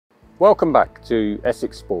Welcome back to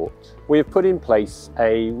Essex Sport. We have put in place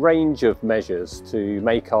a range of measures to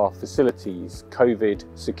make our facilities COVID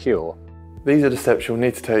secure. These are the steps you'll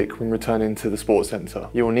need to take when returning to the sports centre.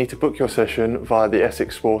 You will need to book your session via the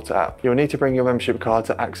Essex Sport app. You'll need to bring your membership card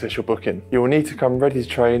to access your booking. You will need to come ready to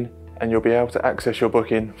train, and you'll be able to access your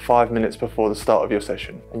booking 5 minutes before the start of your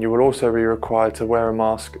session. And you will also be required to wear a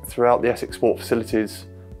mask throughout the Essex Sport facilities,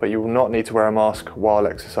 but you will not need to wear a mask while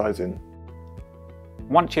exercising.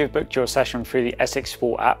 Once you've booked your session through the Essex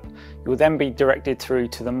Sport app, you'll then be directed through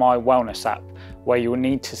to the My Wellness app, where you will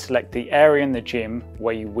need to select the area in the gym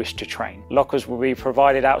where you wish to train. Lockers will be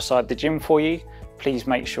provided outside the gym for you. Please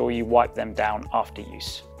make sure you wipe them down after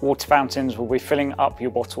use. Water fountains will be filling up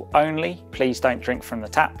your bottle only. Please don't drink from the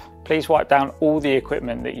tap. Please wipe down all the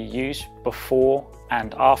equipment that you use before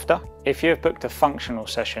and after. If you have booked a functional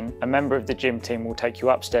session, a member of the gym team will take you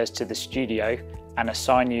upstairs to the studio and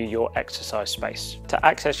assign you your exercise space. To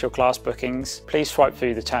access your class bookings, please swipe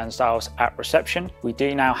through the turnstiles at reception. We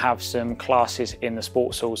do now have some classes in the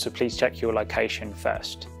sports hall, so please check your location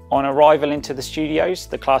first. On arrival into the studios,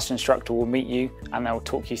 the class instructor will meet you and they'll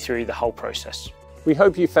talk you through the whole process. We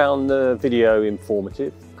hope you found the video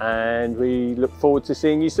informative and we look forward to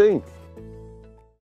seeing you soon.